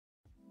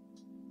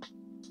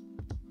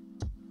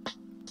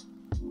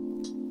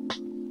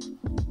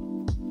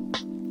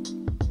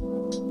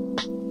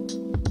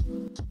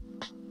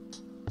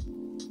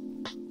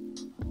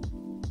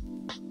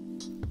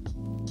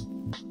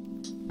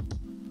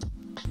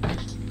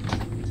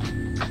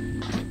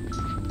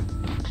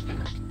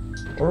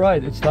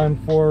Alright, it's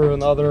time for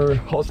another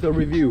hostel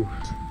review.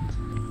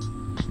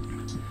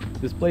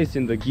 This place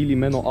in the Gili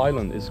Meno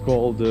island is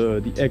called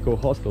the Eco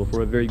Hostel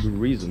for a very good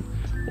reason.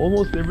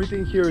 Almost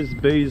everything here is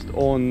based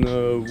on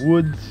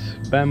wood,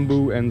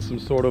 bamboo and some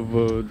sort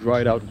of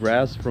dried out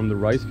grass from the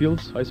rice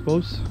fields, I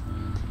suppose.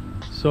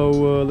 So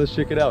let's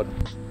check it out.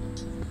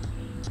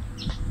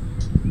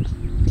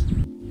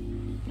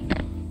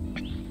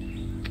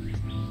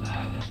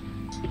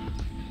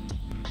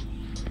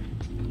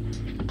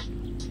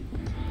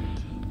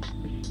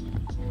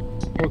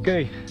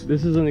 Okay,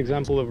 this is an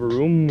example of a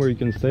room where you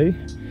can stay.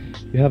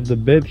 You have the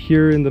bed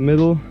here in the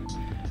middle.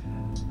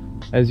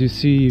 As you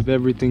see,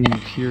 everything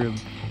here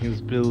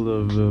is built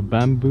of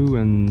bamboo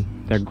and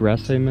that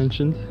grass I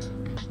mentioned.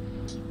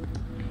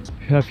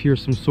 You have here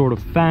some sort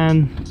of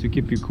fan to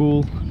keep you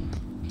cool.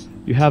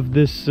 You have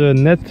this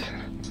net.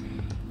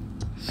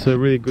 It's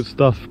really good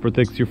stuff.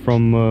 Protects you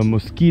from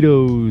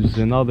mosquitoes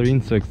and other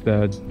insects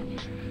that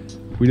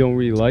we don't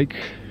really like.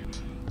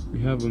 We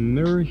have a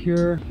mirror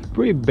here.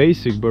 Pretty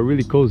basic but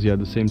really cozy at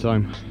the same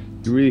time.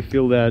 You really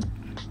feel that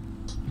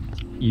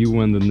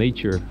you and the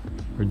nature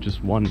are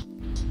just one.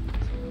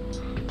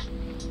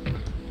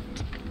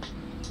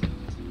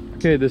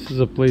 Okay, this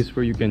is a place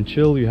where you can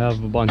chill. You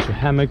have a bunch of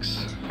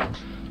hammocks,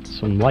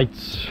 some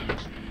lights.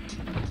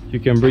 You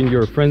can bring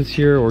your friends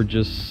here or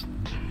just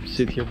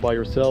sit here by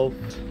yourself,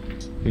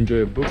 enjoy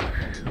a book,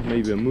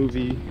 maybe a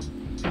movie,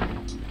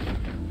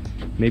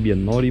 maybe a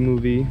naughty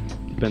movie,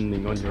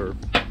 depending on your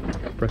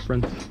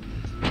preference.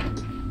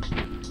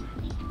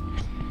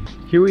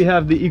 Here we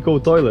have the eco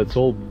toilets,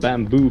 all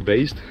bamboo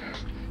based.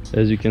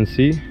 As you can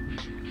see,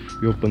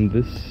 we open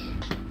this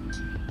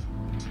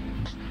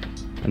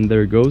and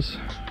there it goes.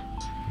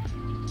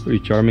 Pretty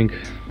charming.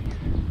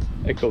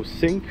 Eco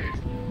sink,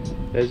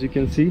 as you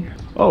can see.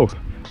 Oh,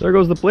 there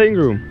goes the playing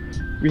room.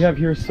 We have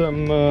here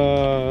some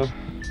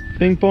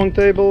ping pong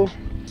table,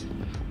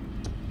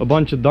 a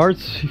bunch of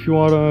darts if you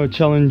want to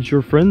challenge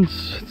your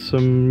friends,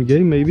 some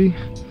game maybe.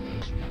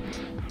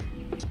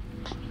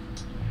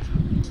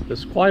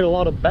 There's quite a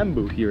lot of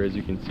bamboo here, as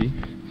you can see.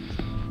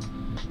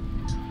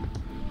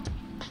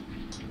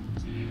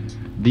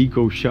 The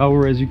eco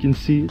shower, as you can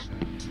see.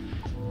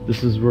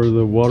 This is where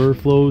the water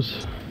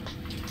flows.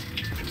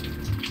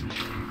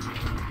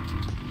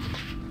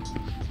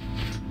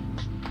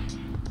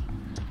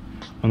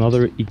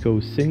 Another eco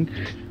sink.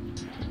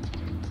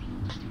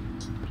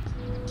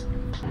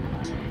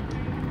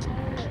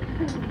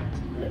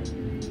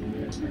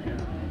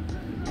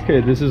 Okay,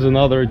 this is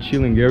another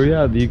chilling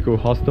area, the Eco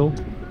Hostel.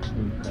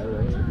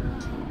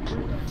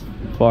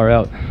 Far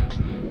out.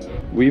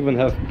 We even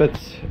have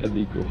pets at the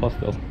Eco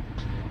Hostel.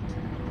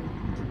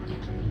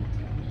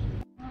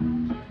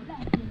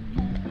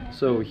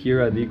 So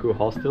here at the Eco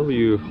Hostel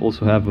you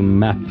also have a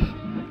map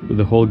with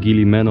the whole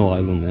Gili Meno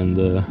island and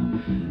the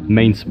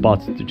main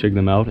spots to check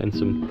them out and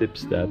some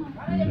tips that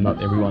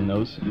not everyone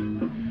knows.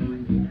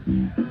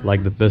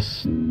 Like the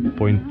best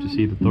point to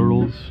see the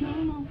turtles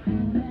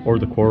or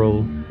the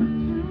coral,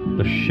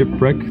 the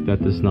shipwreck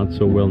that is not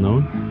so well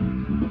known.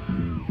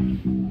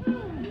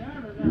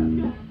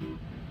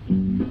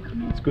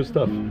 It's good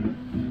stuff.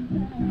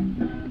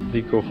 The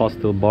Eco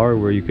Hostel bar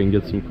where you can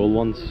get some cold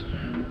ones.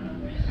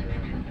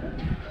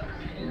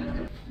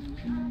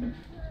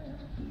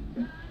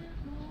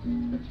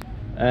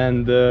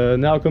 And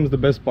now comes the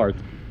best part.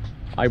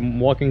 I'm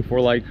walking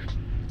for like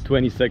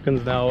 20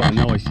 seconds now and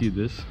now I see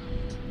this.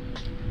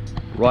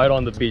 Right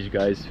on the beach,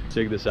 guys.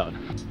 Check this out.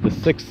 The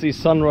sexy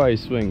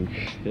sunrise swing,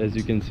 as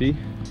you can see.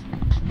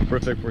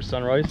 Perfect for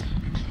sunrise.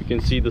 You can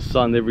see the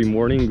sun every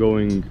morning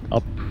going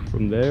up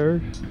from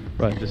there.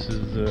 Right, this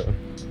is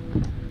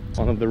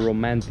one of the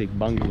romantic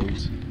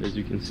bungalows, as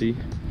you can see.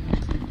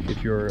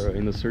 If you're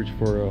in the search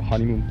for a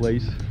honeymoon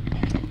place,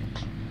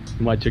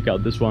 you might check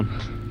out this one.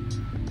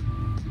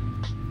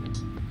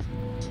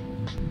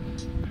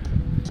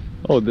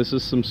 Oh, this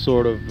is some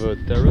sort of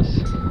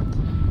terrace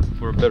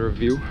for a better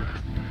view.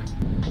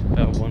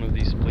 Have one of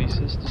these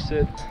places to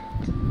sit.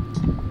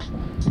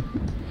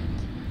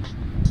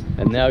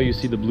 And now you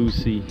see the blue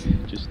sea.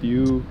 Just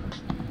you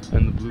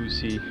and the blue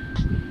sea.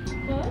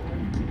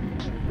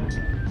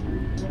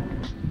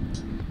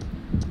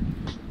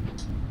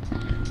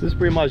 This is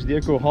pretty much the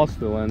Eco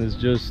Hostel and it's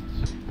just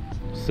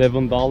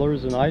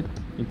 $7 a night,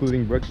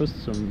 including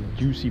breakfast, some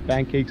juicy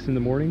pancakes in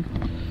the morning.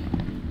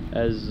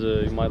 As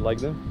you might like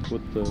them,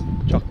 with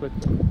chocolate,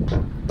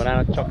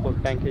 banana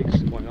chocolate pancakes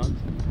going on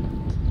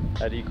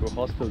at Eco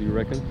Hostel, you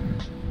reckon?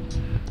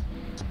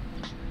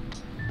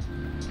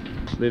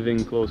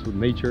 Living close with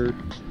nature,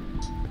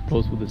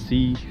 close with the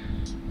sea,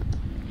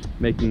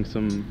 making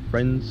some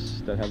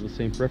friends that have the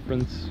same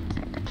preference.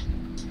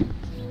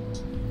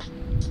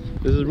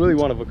 This is really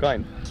one of a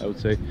kind, I would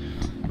say.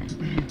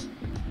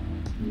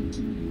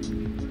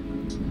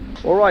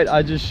 Alright,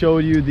 I just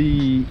showed you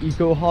the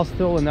Eco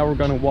Hostel and now we're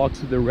gonna walk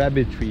to the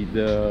Rabbit Tree,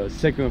 the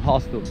second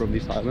hostel from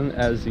this island.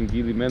 As in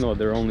Gili Meno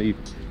there are only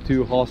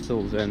 2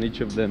 hostels and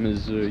each of them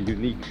is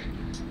unique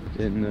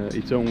in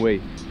its own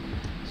way.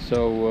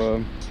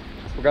 So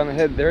we're gonna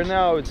head there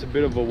now. It's a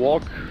bit of a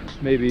walk,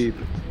 maybe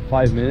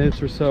 5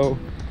 minutes or so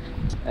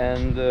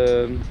and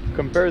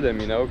compare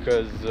them, you know,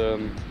 because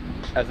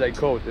as I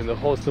quote, in the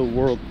Hostel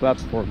World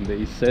platform,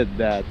 they said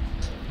that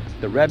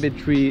the Rabbit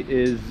Tree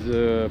is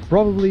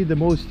probably the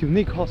most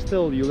unique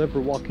hostel you'll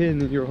ever walk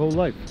in your whole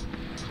life.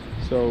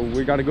 So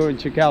we're gonna go and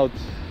check out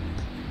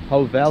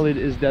how valid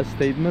is that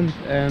statement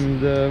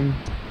and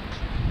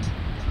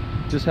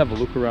just have a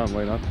look around,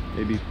 why not?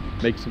 Maybe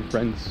make some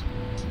friends,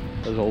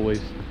 as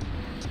always.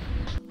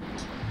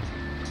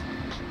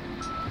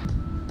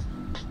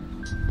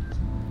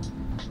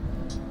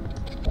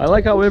 I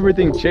like how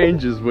everything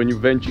changes when you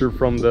venture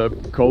from the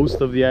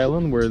coast of the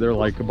island, where there are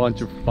like a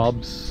bunch of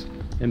pubs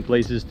and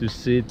places to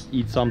sit,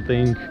 eat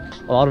something,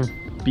 a lot of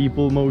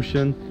people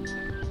motion,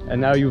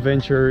 and now you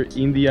venture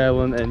in the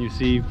island and you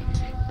see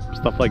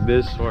stuff like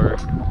this, or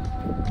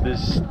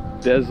this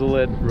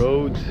desolate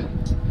road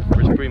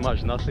where it's pretty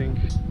much nothing.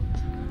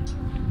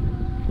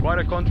 Quite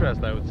a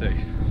contrast, I would say.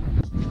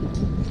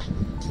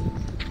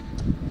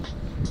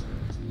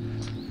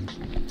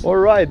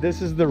 Alright,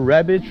 this is the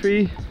Rabbit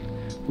Tree.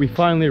 We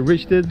finally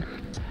reached it.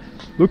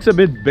 Looks a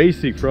bit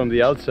basic from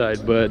the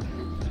outside, but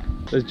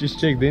let's just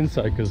check the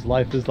inside, because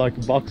life is like a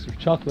box of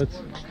chocolates.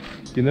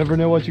 You never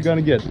know what you're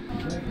gonna get.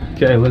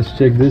 Okay, let's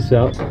check this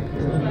out.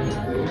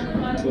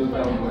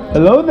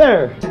 Hello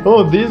there!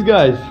 Oh, these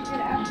guys.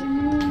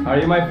 How are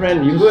you, my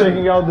friend? You Just good?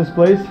 checking out this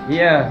place?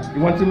 Yeah.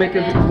 You want to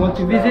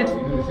visit?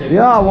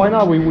 Yeah, why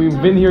not?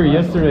 We've been here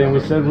yesterday and we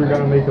said we're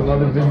gonna make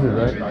another visit,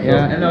 right?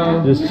 Yeah. So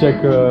Hello. just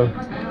check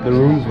the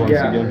rooms once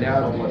again.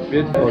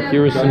 Oh,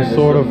 here is some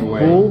sort of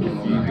pool.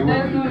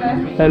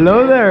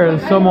 Hello there!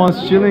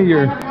 Someone's chilling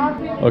here.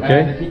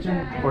 Okay.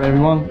 Kitchen for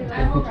everyone. You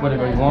can cook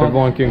whatever you want.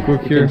 Everyone can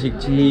cook You here. can take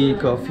tea,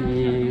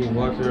 coffee,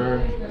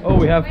 water. Oh,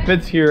 we have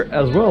pets here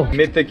as well.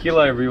 Made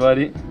tequila,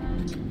 everybody.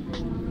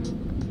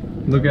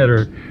 Look at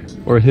her.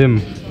 Or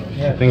him.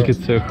 Yeah, I think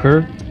it's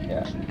her.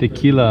 Yeah.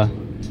 Tequila.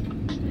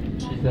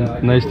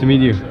 Nice to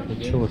meet you.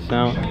 Chill us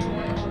out.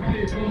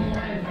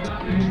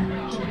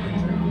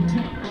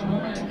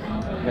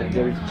 But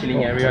there is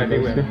chilling area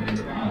everywhere.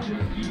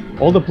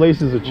 All the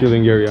places are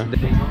chilling area.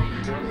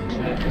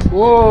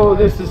 Whoa,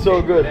 this is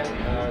so good.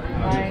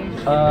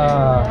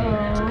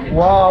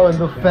 Wow, and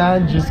the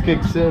fan just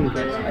kicks in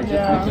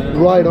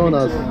right on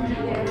us.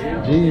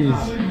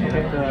 Jeez.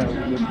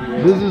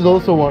 This is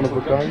also one of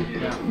a kind.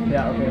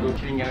 Yeah, okay.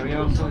 Chilling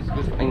area also is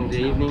good in the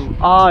evening.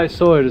 Ah, I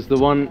saw it. It's the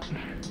one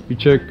you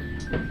check.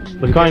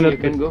 The kind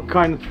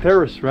of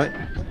terrace, right?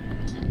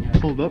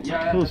 Hold up.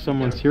 Oh,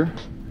 someone's here.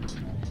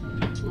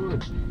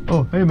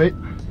 Oh, hey mate.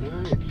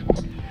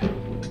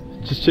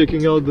 Just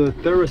checking out the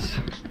terrace.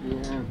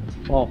 Yeah.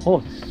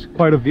 Oh, it's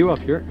quite a view up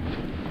here.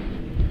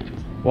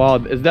 Wow,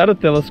 is that a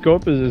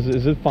telescope?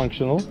 Is it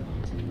functional?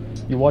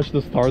 You watch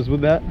the stars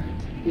with that?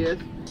 Yes,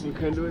 you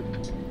can do it.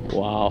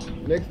 Wow.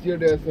 Next year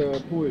there's a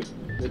pool.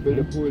 They build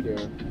a pool there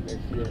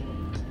next year.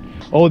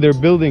 Oh, they're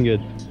building it.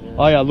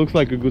 Oh yeah, looks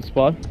like a good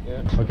spot.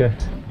 Yeah. Okay.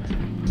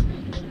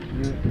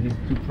 These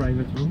two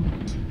private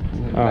rooms.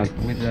 Ah.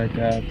 With like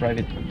a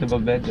private double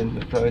bed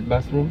and a private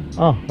bathroom.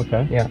 Oh,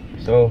 okay. Yeah.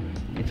 So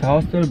it's a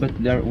hostel, but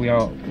there we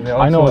also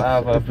I know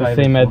have a it's the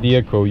private same at room. the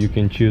Echo. You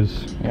can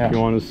choose Yeah. if you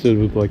want to sit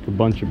with like a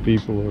bunch of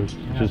people or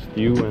just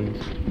you and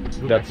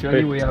that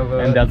Actually, we have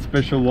and that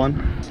special one.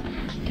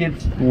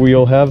 kids. We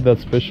all have that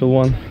special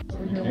one.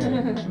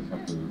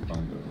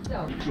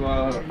 If you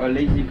are a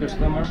lazy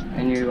customer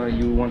and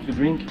you want to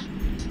drink,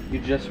 you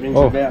just ring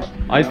Oh, the bell.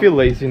 I feel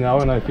lazy now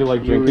and I feel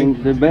like You drinking.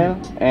 ring the bell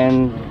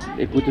and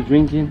they put a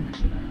drink in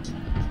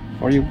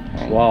for you.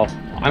 And Wow,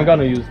 I'm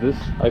gonna use this.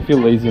 I feel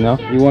lazy now.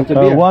 You want a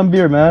beer? One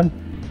beer, man.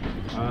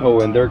 Oh,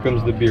 and there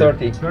comes the beer.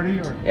 30.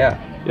 Yeah.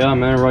 Yeah,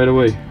 man, right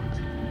away.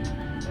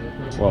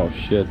 Wow,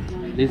 shit.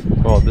 This.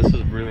 Oh, this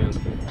is brilliant.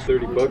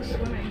 30 bucks.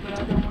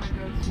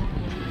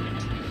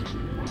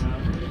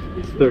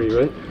 It's 30,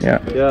 right? Yeah.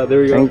 Yeah,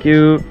 there you go. Thank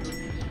you.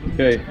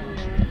 Okay,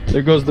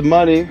 there goes the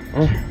money.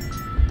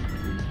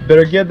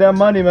 Better get that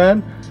money,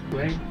 man.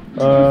 We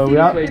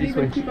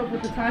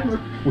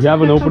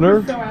have an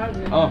opener.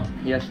 Oh,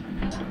 yes.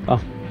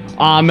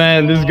 Ah,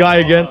 man, this guy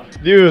again.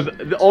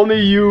 Dude, only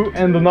you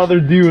and another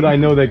dude I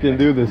know that can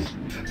do this.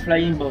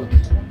 Flying boat.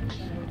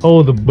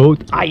 Oh, the boat.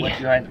 What Aye. you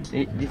had.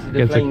 This is the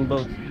It's a- flying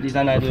boat.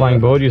 Designed The flying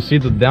boat. You see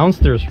the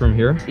downstairs from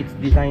here. It's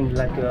designed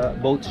like a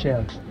boat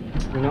shell.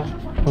 You know?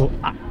 Oh,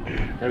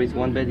 There is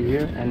one bed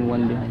here and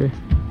one behind. okay.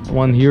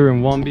 One here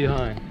and one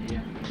behind.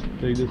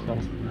 Take this out.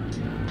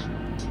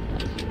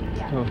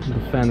 Oh, the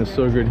fan is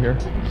so good here.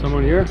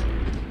 Someone here?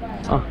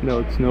 Oh, no,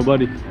 it's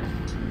nobody.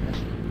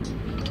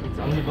 It's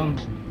only one.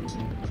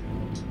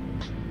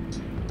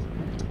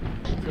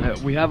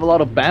 We have a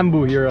lot of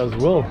bamboo here as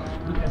well.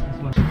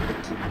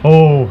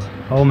 Oh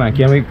man,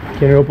 can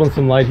you open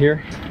some light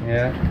here?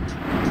 Yeah.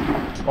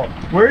 Oh,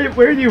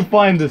 where do you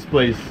find this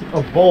place?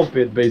 A ball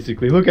pit,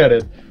 basically. Look at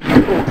it.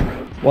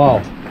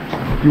 Wow.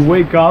 You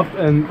wake up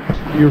and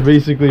you're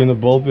basically in a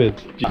ball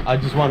pit. I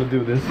just want to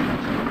do this.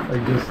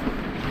 Like this.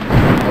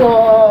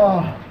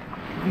 Oh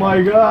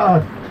my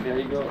god. There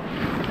you go.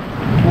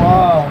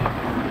 Wow.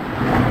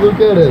 Look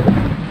at it.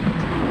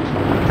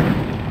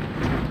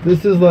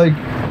 This is like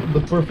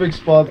the perfect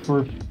spot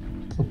for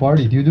a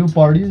party. Do you do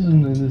parties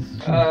in this?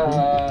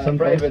 Some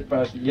private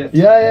party, yes.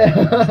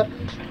 Yeah.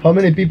 How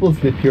many people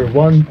sleep here?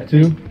 1,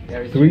 2,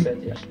 There is 3? 3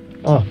 beds, yeah.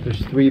 Oh,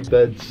 there's 3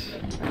 beds.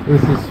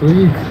 This is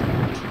sweet.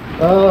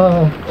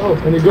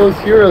 Oh, and it goes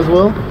here as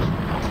well.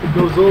 It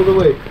goes all the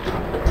way.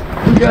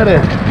 Look at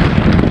it.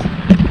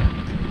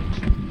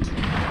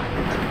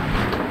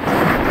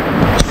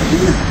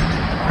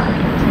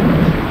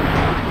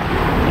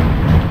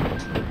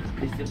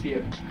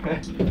 Disappear.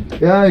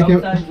 Yeah, I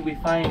can. Sometimes we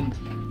find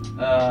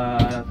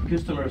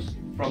customers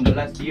from the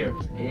last year.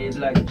 It's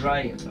like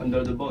dry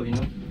under the boat, you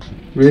know?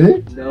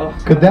 Really? No.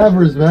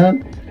 Cadavers,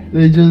 man.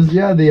 They just,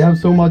 yeah, they have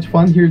so much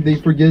fun here. They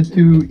forget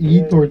to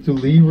eat or to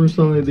leave or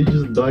something. They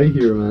just die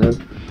here, man.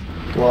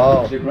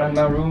 Wow. The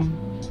grandma room.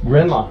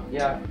 Grandma.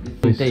 Yeah,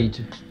 it's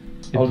vintage.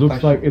 It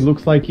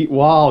looks like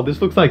wow, this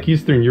looks like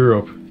Eastern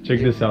Europe. Check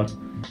this out.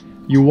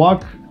 You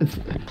walk,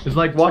 it's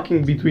like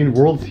walking between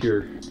worlds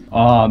here.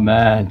 Oh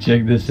man,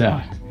 check this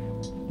out.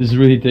 This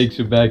really takes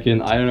you back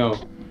in, I don't know,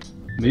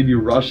 maybe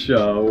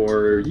Russia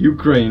or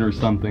Ukraine or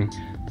something.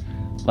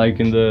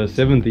 Like in the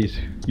 70s,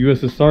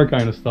 USSR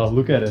kind of stuff.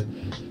 Look at it.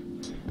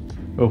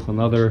 Oh,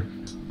 another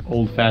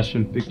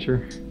old-fashioned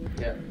picture.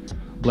 Yeah.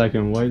 Black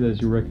and white,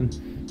 as you reckon.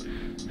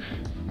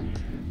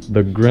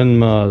 The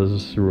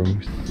grandma's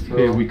room.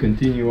 Okay, we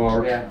continue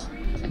our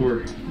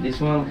tour This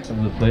one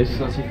of the place.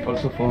 is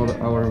also for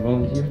our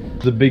volunteer.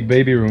 The big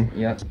baby room.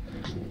 Yeah.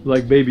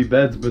 Like baby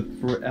beds, but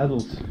for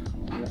adults.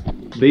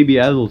 Baby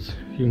adults.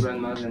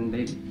 Grandma and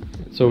baby.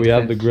 So we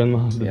have the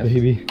grandma, the Yes.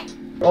 baby.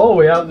 Oh,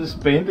 we have this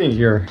painting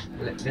here.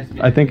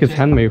 I think it's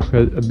handmade.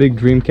 A big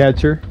dream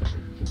catcher.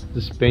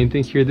 This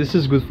painting here. This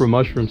is good for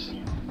mushrooms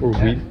or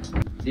weed.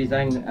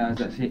 Design as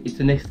it's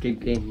an escape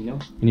game, you know.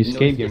 An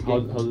escape game. How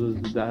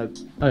does that?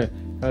 Oh, you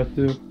have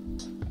to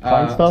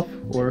find stuff,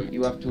 or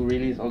you have to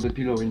release all the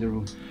pillow in the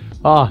room.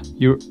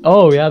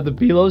 we have the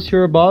pillows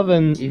here above,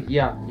 and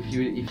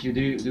If you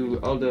do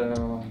all the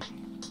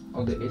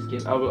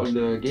escape all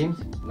the games,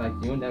 like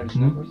you know, there's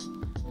numbers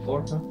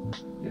 4.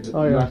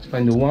 You have to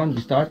find the 1. You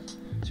start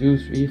 2,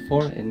 3,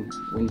 4, and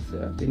when it's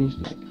finished,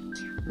 like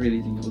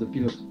releasing all the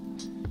pillows.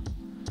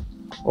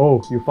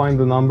 oh, you find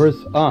the numbers.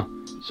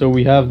 So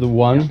we have the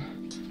 1.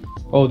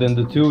 Oh, then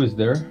the 2 is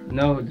there.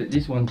 No,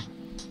 this one.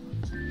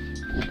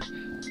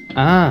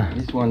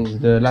 This This one is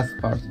the last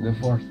part, the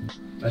 4th.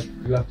 Like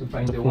you have to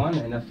find the 1,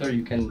 and after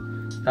you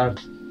can start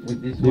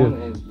with this one.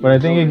 And But I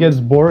think it gets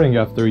boring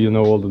after you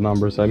know all the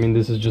numbers. I mean,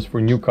 this is just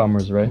for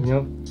newcomers, right? You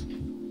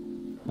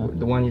know,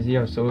 the 1 is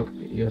here, so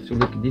you have to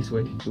look this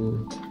way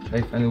to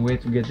try find a way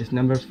to get these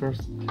numbers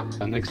first.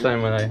 Next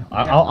time when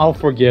I'll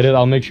forget it.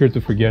 I'll make sure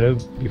to forget it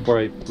before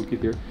I book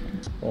it here.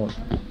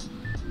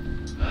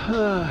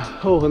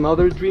 Oh,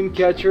 another dream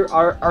catcher.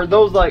 Are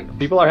those like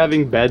people are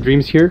having bad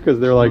dreams here because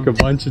they're like a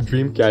bunch of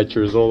dream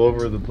catchers all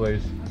over the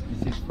place?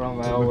 This is from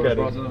our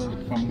brotherhood.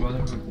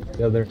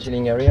 Yeah, they're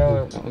Chilling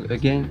area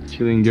again.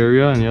 chilling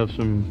area, and you have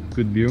some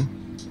good view.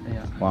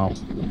 Yeah. Wow.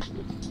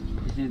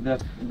 This is the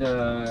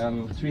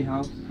tree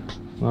house.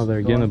 Well, there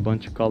again a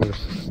bunch of colors.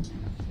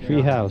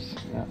 Tree house.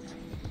 Yeah.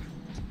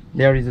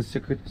 There is a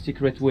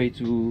secret way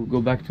to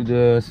go back to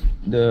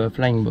the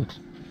flying boat.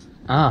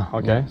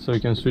 Okay. So you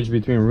can switch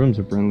between rooms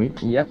apparently.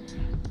 Yep.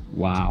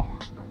 Wow.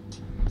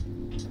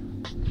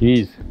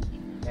 Jeez.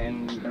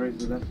 And there is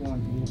the last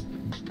one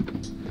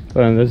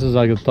And this is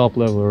like the top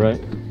level, right?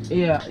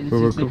 here. Yeah, this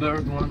is the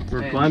bird one.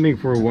 We're And climbing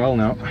for a while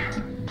now.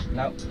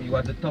 now you are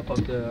at the top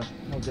of the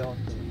hostel.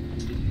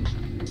 You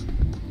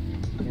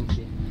can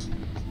see.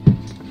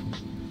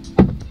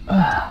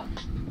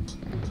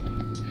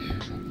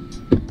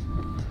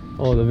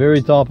 Oh, the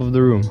very top of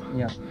the room.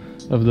 Yeah.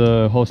 Of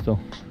the hostel.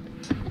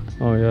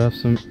 Oh, you have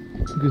some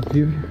good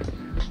view here.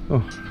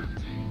 Oh,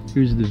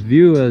 here's the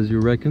view, as you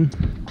reckon.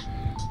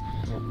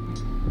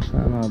 I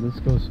don't know, this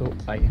goes so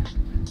high.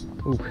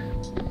 Ooh.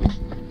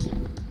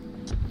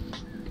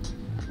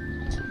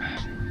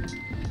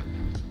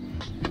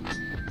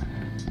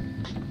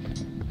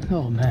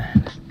 Oh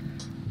man.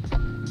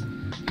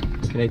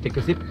 Can I take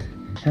a sip?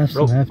 Have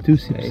some, have 2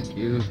 sips. Thank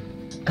you.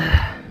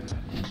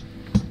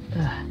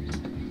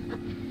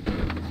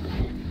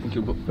 Thank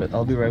you, but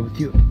I'll be right with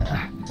you.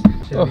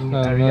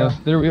 area.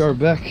 There we are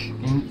back.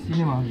 In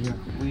cinema here.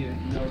 We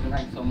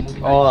organize some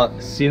movie. Oh,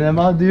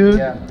 cinema, dude?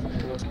 Yeah.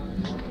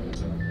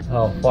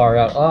 Oh, far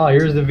out. Oh,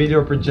 here's the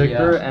video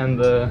projector and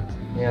the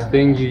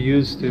thing you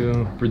use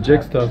to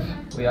project stuff.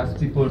 We ask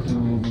people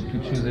to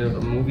choose a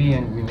movie,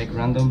 and we make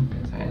random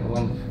and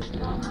wonderful.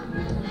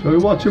 Shall we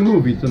watch a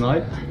movie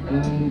tonight?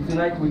 And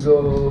tonight we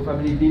go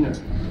family dinner.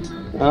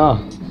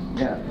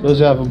 Yeah. Those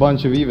have a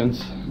bunch of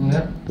events.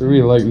 Yeah. I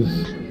really like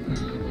this.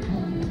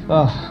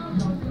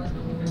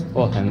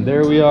 Oh, and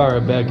there we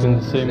are, back in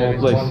the same old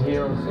place. One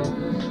here also.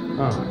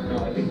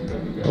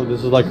 Oh,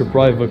 this is like a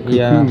private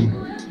cocoon.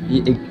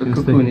 Yeah, a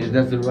cocoon,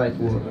 that's the right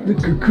word. The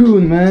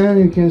cocoon, man,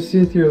 you can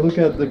sit here, look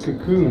at the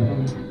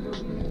cocoon.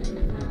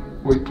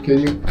 Wait, can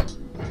you?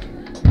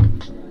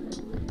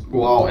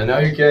 Wow, and now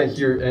you can't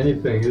hear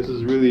anything. This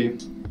is really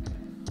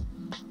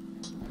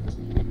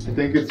I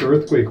think it's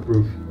earthquake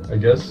proof, I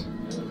guess.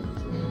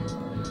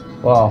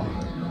 Wow.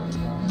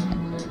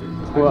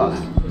 Wow.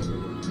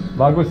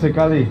 Bago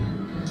sekali.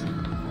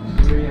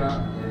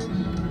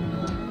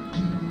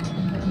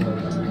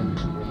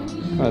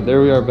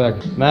 There we are back.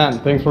 Man,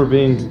 thanks for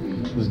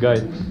being this guy.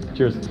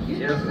 Cheers.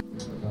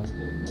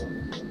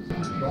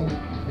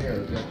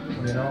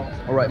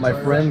 Alright, my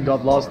friend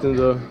got lost in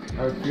the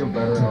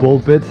bull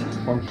pit.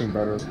 Function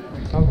better.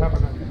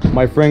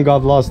 My friend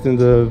got lost in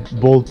the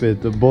bull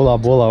pit, the bola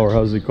bola, or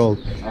how's it called?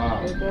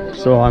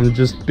 So I'm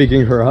just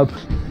picking her up.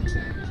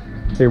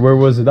 Hey, where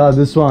was it? Ah,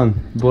 this one.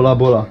 Bola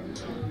bola.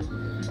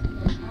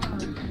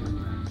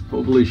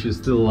 Hopefully she's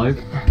still alive.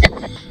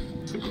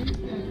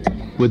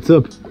 What's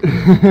up? Oh,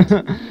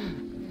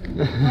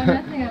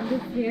 nothing, I'm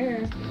just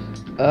here.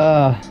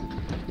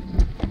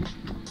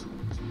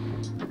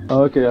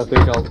 Okay, I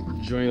think I'll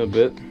join a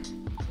bit.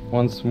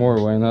 Once more,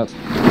 why not?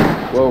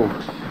 Whoa.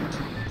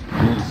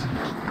 Jeez.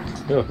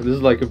 Oh, this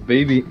is like a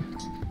baby.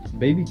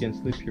 Baby can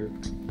sleep here.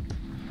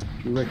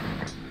 Correct.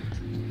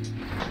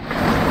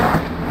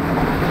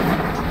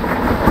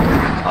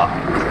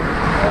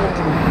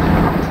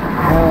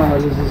 Ah,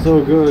 this is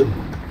so good.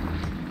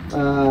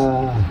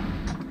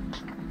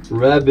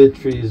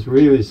 Rabbitry is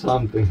really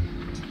something.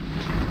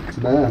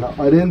 Man,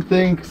 I didn't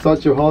think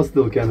such a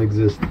hostel can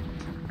exist.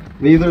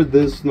 Neither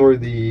this nor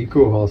the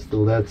Eco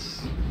Hostel.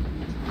 That's...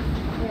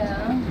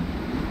 Yeah.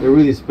 They're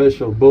really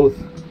special, both.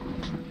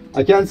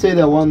 I can't say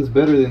that one's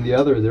better than the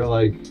other. They're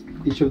like,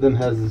 each of them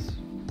has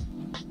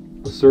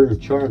a certain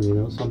charm, you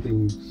know,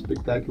 something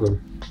spectacular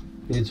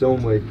in its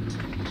own way.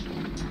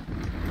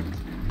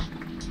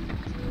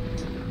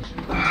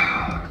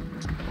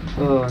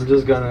 Oh, I'm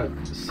just gonna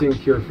sink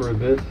here for a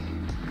bit.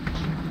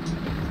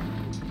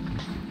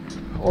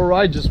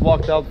 Alright, just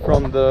walked out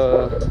from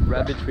the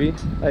rabbitry.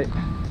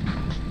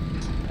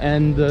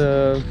 And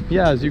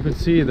yeah, as you can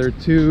see, there are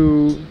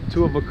two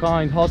of a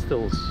kind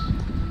hostels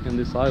in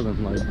this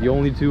island. Like the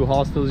only two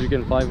hostels you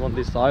can find on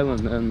this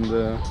island, and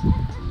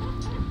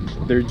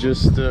they're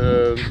just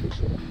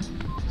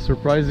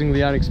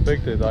surprisingly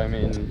unexpected. I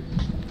mean,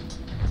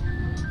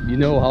 you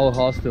know how a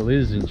hostel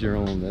is in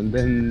general, and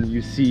then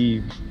you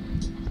see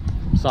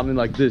something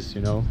like this,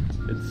 you know,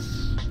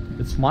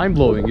 it's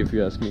mind-blowing if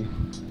you ask me.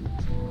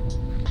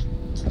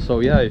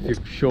 So yeah, if you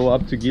show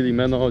up to Gili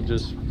Meno,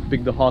 just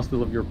pick the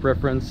hostel of your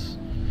preference,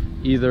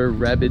 either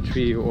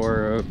Rabbitry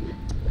or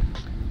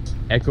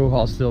Eco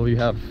Hostel. You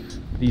have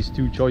these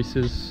two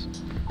choices,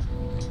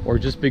 or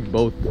just pick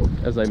both,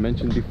 as I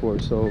mentioned before.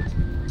 So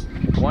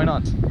why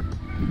not?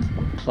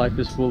 Life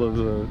is full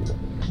of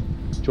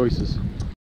choices.